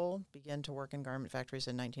 people began to work in garment factories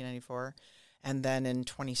in 1994. And then in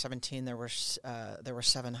 2017, there were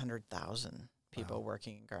 700,000 people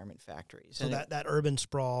working in garment factories. So that urban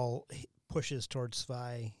sprawl pushes towards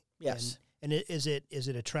SFI. Yes. And is it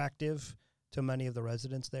attractive to many of the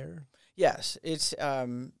residents there? Yes, it's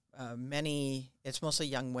it's mostly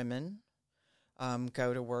young women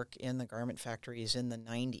go to work in the garment factories in the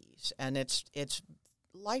 90s, and it's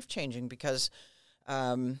life-changing because,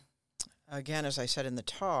 again, as I said in the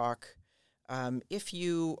talk, if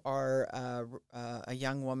you are a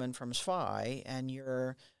young woman from SFI and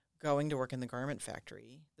you're going to work in the garment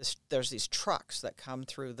factory, there's these trucks that come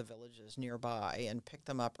through the villages nearby and pick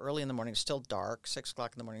them up early in the morning, still dark, 6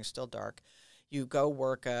 o'clock in the morning, still dark. You go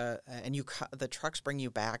work, and the trucks bring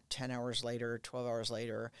you back 10 hours later, 12 hours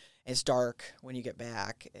later. It's dark when you get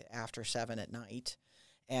back after 7 at night.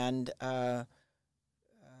 And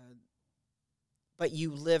but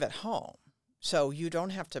you live at home. So you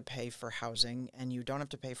don't have to pay for housing, and you don't have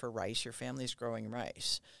to pay for rice. Your family's growing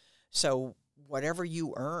rice. So whatever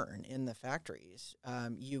you earn in the factories,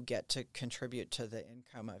 you get to contribute to the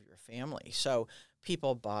income of your family. So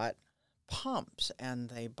people bought pumps, and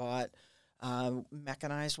they bought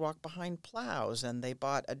mechanized walk-behind plows, and they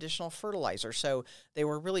bought additional fertilizer. So they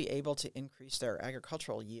were really able to increase their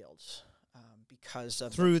agricultural yields because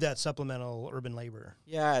of through that supplemental urban labor.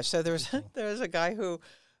 Yeah. So there was a guy who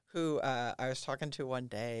I was talking to one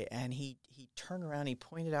day, and he turned around, he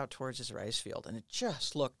pointed out towards his rice field, and it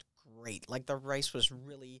just looked great. Like the rice was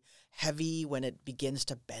really heavy when it begins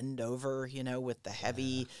to bend over, with the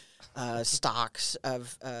heavy stalks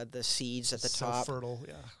of the seeds at the top. So fertile,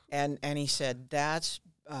 yeah. And he said, that's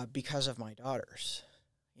because of my daughters.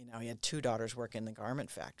 He had 2 daughters working in the garment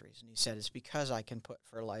factories, and he said, it's because I can put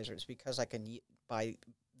fertilizer, it's because I can buy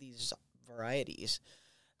these varieties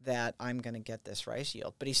that I'm going to get this rice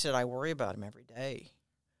yield. But he said, I worry about them every day.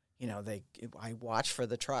 I watch for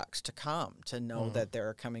the trucks to come to know that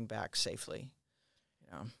they're coming back safely.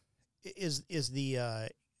 Is the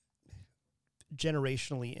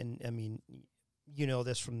generationally, and I mean,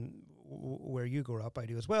 this from where you grew up, I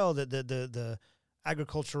do as well. The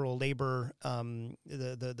agricultural labor,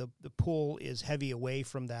 the pool is heavy away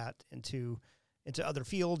from that into other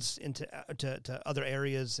fields, to other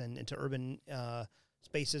areas, and into urban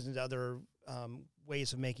spaces, and other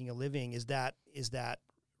ways of making a living. Is that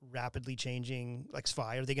rapidly changing? Like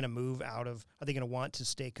SFI, are they going to move out of? Are they going to want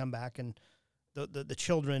to come back? And the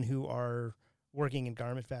children who are working in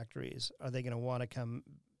garment factories, are they going to want to come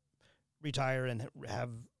retire and have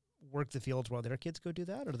work the fields while their kids go do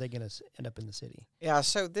that, or are they going to end up in the city? Yeah,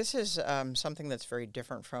 so this is something that's very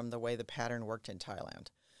different from the way the pattern worked in Thailand.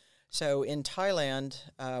 So in Thailand,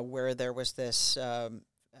 where there was this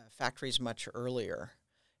factories much earlier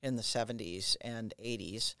in the 70s and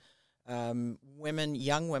 80s,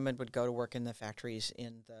 young women would go to work in the factories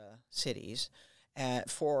in the cities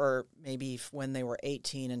for maybe when they were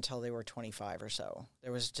 18 until they were 25 or so.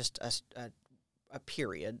 There was just a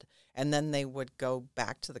period, and then they would go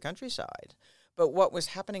back to the countryside. But what was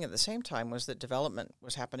happening at the same time was that development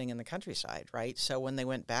was happening in the countryside, right? So when they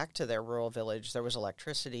went back to their rural village, there was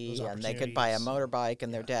electricity, and they could buy a motorbike,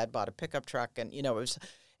 and their dad bought a pickup truck, and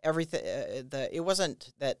everything. It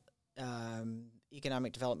wasn't that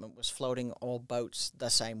economic development was floating all boats the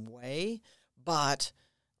same way, but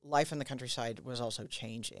life in the countryside was also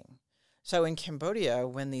changing. So in Cambodia,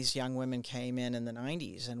 when these young women came in the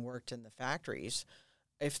 90s and worked in the factories,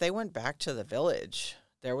 if they went back to the village,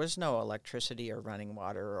 there was no electricity or running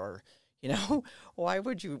water, or, why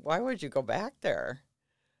would you go back there?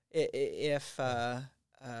 If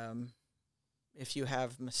you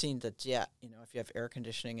have machine de jet, if you have air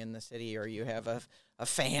conditioning in the city, or you have a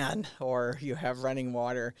fan, or you have running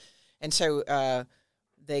water. And so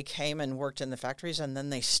they came and worked in the factories, and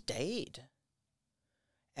then they stayed.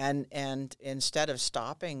 And instead of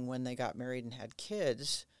stopping when they got married and had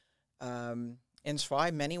kids, in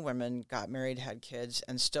Svai, many women got married, had kids,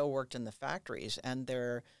 and still worked in the factories, and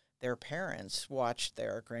their parents watched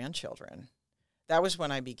their grandchildren. That was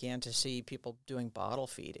when I began to see people doing bottle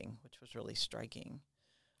feeding, which was really striking.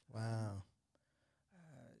 Wow.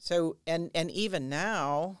 So even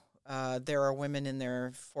now, there are women in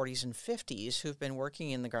their 40s and 50s who've been working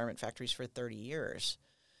in the garment factories for 30 years,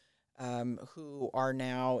 who are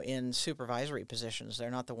now in supervisory positions. They're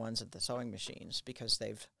not the ones at the sewing machines, because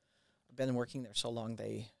they've been working there so long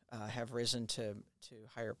they have risen to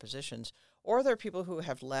higher positions. Or there are people who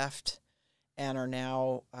have left and are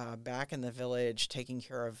now back in the village taking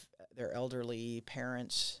care of their elderly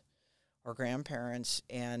parents or grandparents,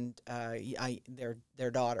 and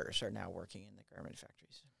their daughters are now working in the garment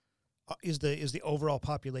factories. Is the overall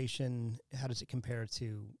population, how does it compare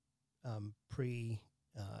to pre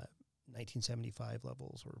 1975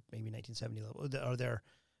 levels, or maybe 1970 levels?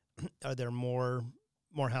 Are there more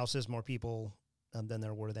houses, more people than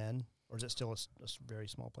there were then, or is it still a very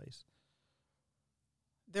small place?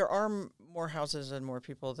 There are more houses and more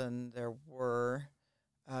people than there were.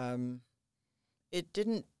 It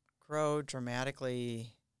didn't grow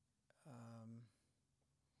dramatically.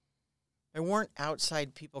 There weren't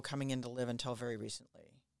outside people coming in to live until very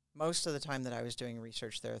recently. Most of the time that I was doing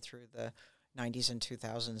research there, through the 90s and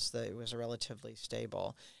 2000s, it was relatively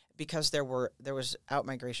stable, because there was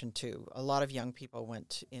outmigration too. A lot of young people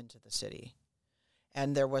went into the city,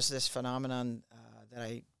 and there was this phenomenon that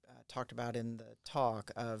I talked about in the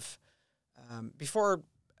talk of before.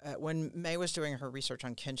 When May was doing her research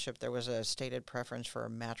on kinship, there was a stated preference for a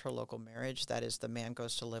matrilocal marriage. That is, the man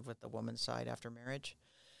goes to live with the woman's side after marriage.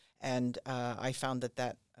 And I found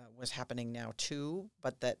that was happening now too,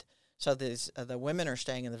 but the women are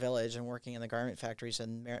staying in the village and working in the garment factories,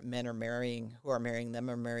 and men are marrying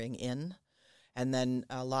in. And then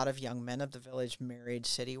a lot of young men of the village married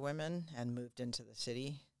city women and moved into the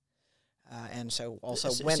city. And so also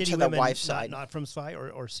went to the wife's side. Not from Svai,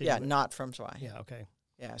 or city? Yeah, not from Svai. Yeah, okay.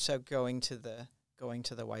 Yeah, so going to the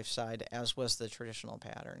wife's side, as was the traditional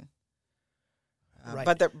pattern. Right.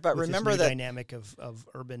 But with remember this that dynamic of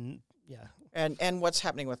urban, yeah. And what's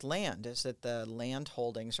happening with land is that the land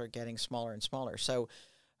holdings are getting smaller and smaller. So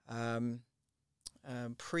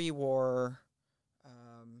pre-war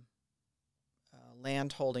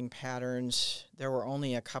land holding patterns, there were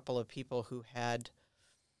only a couple of people who had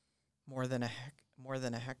more than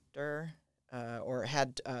a hectare, or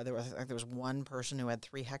had there was one person who had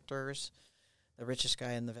 3 hectares, the richest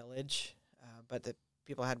guy in the village, but the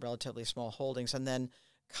people had relatively small holdings. And then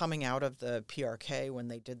coming out of the PRK, when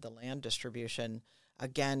they did the land distribution,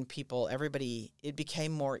 again, it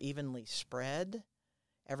became more evenly spread.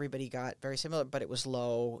 Everybody got very similar, but it was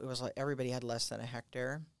low. It was like everybody had less than a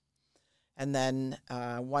hectare. And then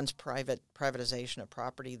once privatization of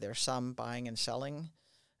property, there's some buying and selling.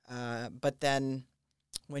 But then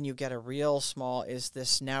when you get a real small,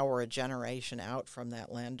 now we're a generation out from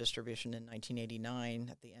that land distribution in 1989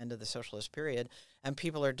 at the end of the socialist period, and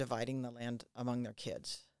people are dividing the land among their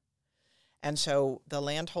kids. And so the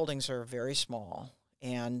land holdings are very small,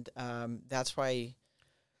 and that's why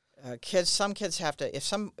some kids have to,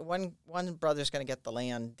 if one brother's going to get the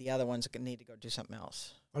land, the other one's going to need to go do something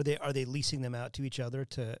else. Are they leasing them out to each other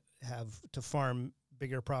to farm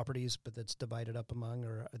bigger properties, but that's divided up among,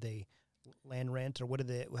 or are they land rent, or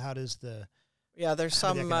how does the there's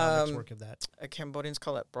some economics work of that? Cambodians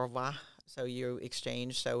call it brova, so you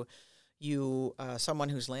exchange. So you someone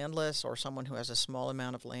who's landless or someone who has a small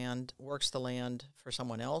amount of land works the land for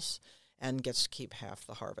someone else and gets to keep half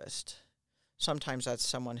the harvest. Sometimes that's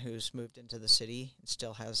someone who's moved into the city and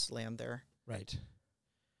still has land there. Right.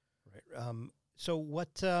 So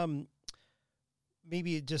what?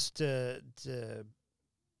 Maybe just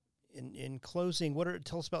in closing,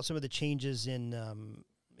 tell us about some of the changes in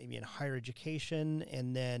maybe in higher education,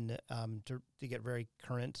 and then to get very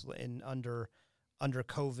current, under under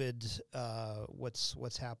COVID,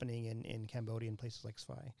 what's happening in Cambodia and places like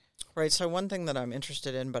Svai. Right. So one thing that I'm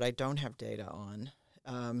interested in, but I don't have data on,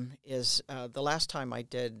 is the last time I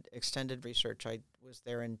did extended research, I was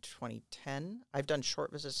there in 2010. I've done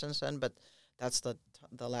short visits since then, but that's the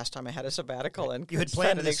last time I had a sabbatical. Right. And You had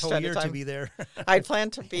planned an this whole year time. to be there. I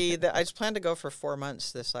planned to go for 4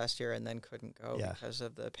 months this last year and then couldn't go because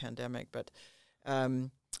of the pandemic. But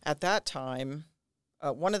at that time,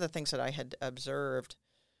 one of the things that I had observed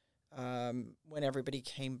when everybody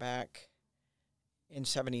came back in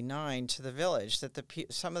 79 to the village, that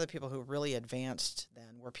some of the people who really advanced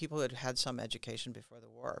then were people who had had some education before the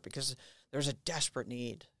war, because there's a desperate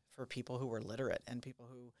need for people who were literate and people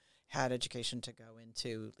who had education to go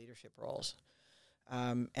into leadership roles.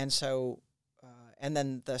 And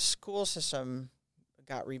then the school system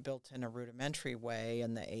got rebuilt in a rudimentary way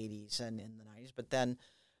in the 80s and in the 90s. But then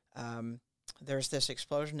there's this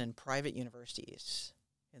explosion in private universities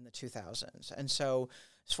in the 2000s. And so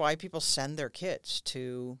that's why people send their kids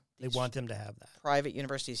to They want them to have that. Private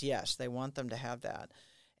universities, yes, they want them to have that.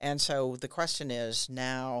 And so the question is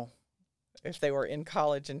now, if they were in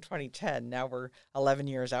college in 2010, now we're 11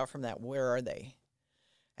 years out from that, where are they?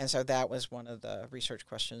 And so that was one of the research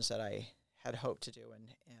questions that I had hoped to do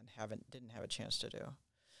and didn't have a chance to do.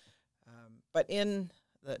 But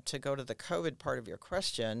to go to the COVID part of your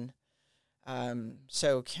question,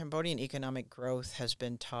 so Cambodian economic growth has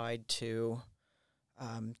been tied to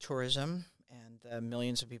tourism and the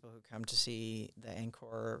millions of people who come to see the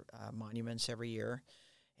Angkor monuments every year.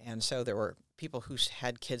 And so there were people who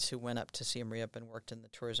had kids who went up to Siem Reap and worked in the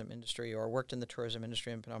tourism industry or worked in the tourism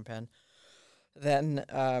industry in Phnom Penh. Then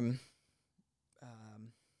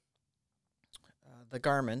the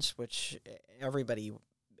garments, which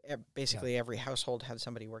basically every household had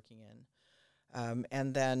somebody working in.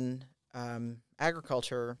 And then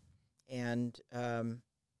agriculture, and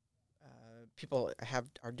people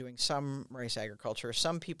are doing some rice agriculture.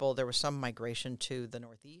 Some people, there was some migration to the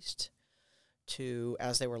northeast.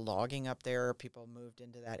 As they were logging up there, people moved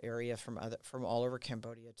into that area from all over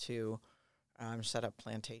Cambodia to set up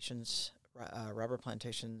plantations, rubber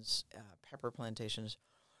plantations, pepper plantations,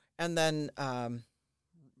 and then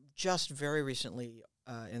just very recently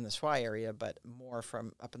in the Svai area, but more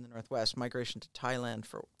from up in the northwest, migration to Thailand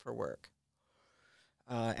for work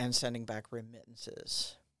and sending back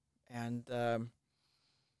remittances. And the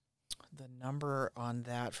number on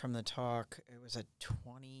that from the talk, it was a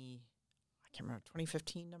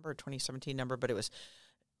 2015 number, or 2017 number, but it was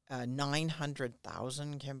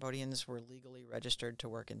 900,000 Cambodians were legally registered to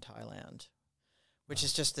work in Thailand, which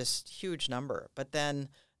is just this huge number. But then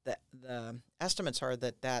the estimates are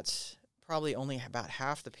that that's probably only about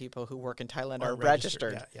half the people who work in Thailand are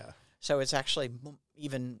registered. Yeah. So it's actually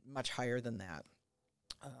even much higher than that.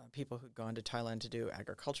 People who've gone to Thailand to do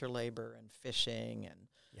agriculture labor and fishing and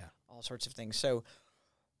all sorts of things. So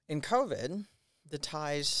in COVID, the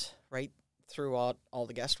ties right through all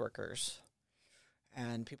the guest workers,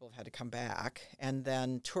 and people have had to come back. And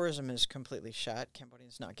then tourism is completely shut.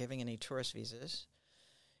 Cambodia's not giving any tourist visas.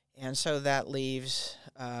 And so that leaves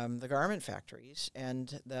the garment factories.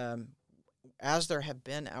 And as there have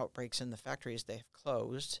been outbreaks in the factories, they've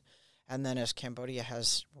closed. And then as Cambodia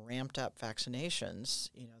has ramped up vaccinations,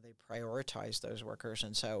 they prioritize those workers.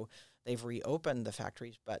 And so they've reopened the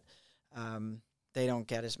factories, but they don't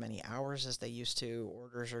get as many hours as they used to.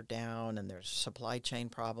 Orders are down, and there's supply chain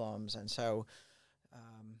problems. And so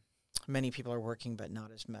many people are working, but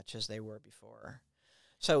not as much as they were before.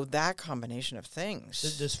 So that combination of things.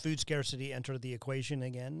 Does food scarcity enter the equation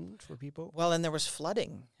again for people? Well, and there was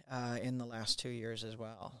flooding in the last 2 years as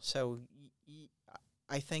well. So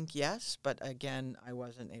I think yes, but again, I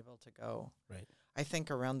wasn't able to go. Right. I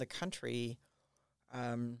think around the country,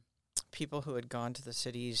 people who had gone to the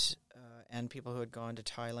cities and people who had gone to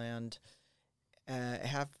Thailand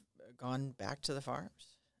have gone back to the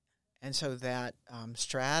farms. And so that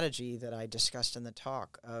strategy that I discussed in the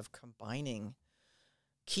talk of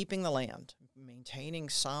keeping the land, maintaining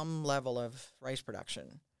some level of rice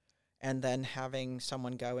production, and then having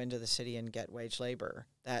someone go into the city and get wage labor,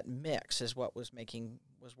 that mix is what was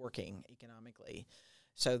working economically.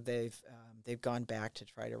 So they've gone back to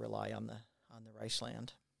try to rely on the rice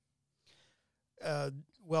land.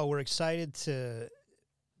 Well, we're excited to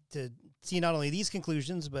see not only these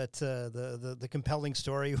conclusions, but the compelling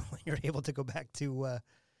story when you're able to go back to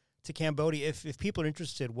Cambodia. If people are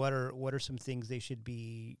interested, what are some things they should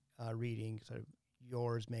be reading? Sort of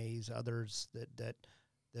yours, May's, others that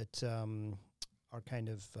are kind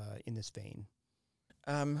of in this vein.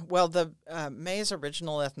 Well, the May's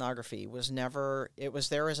original ethnography was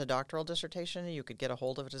there as a doctoral dissertation. You could get a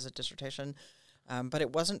hold of it as a dissertation. but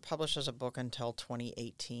it wasn't published as a book until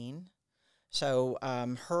 2018. So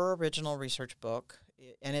her original research book,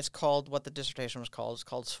 and it's called, what the dissertation was called, it's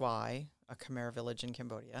called Svai, a Khmer village in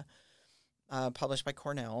Cambodia, published by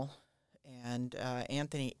Cornell. And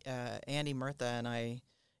Andy Murtha and I,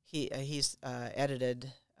 he's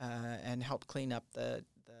edited and helped clean up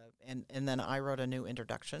and then I wrote a new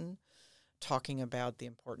introduction talking about the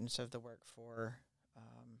importance of the work for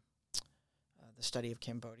the study of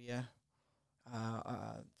Cambodia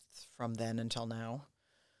from then until now.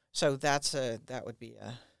 So that would be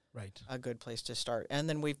a good place to start. And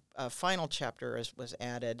then a final chapter was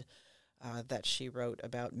added that she wrote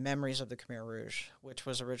about memories of the Khmer Rouge, which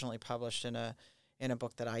was originally published in a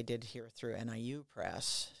book that I did here through NIU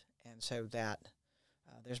Press. And so that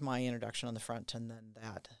there's my introduction on the front, and then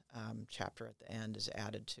that chapter at the end is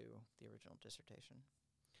added to the original dissertation.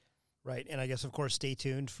 Right, and I guess, of course, stay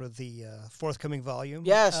tuned for the forthcoming volume.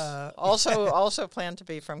 Yes, also planned to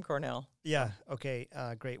be from Cornell. Yeah, okay,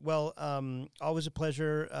 great. Well, always a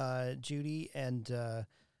pleasure, Judy, and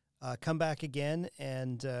come back again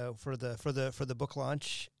and for the book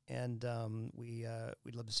launch, and we'd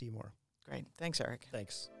love to see you more. Great, thanks, Eric.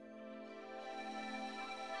 Thanks.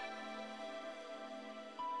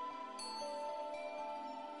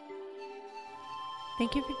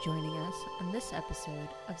 Thank you for joining us on this episode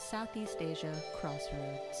of Southeast Asia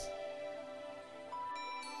Crossroads.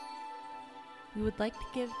 We would like to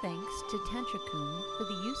give thanks to Tantrakum for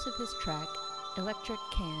the use of his track, Electric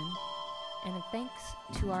Can, and a thanks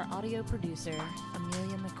to our audio producer,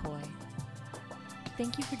 Amelia McCoy.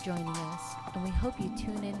 Thank you for joining us, and we hope you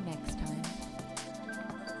tune in next time.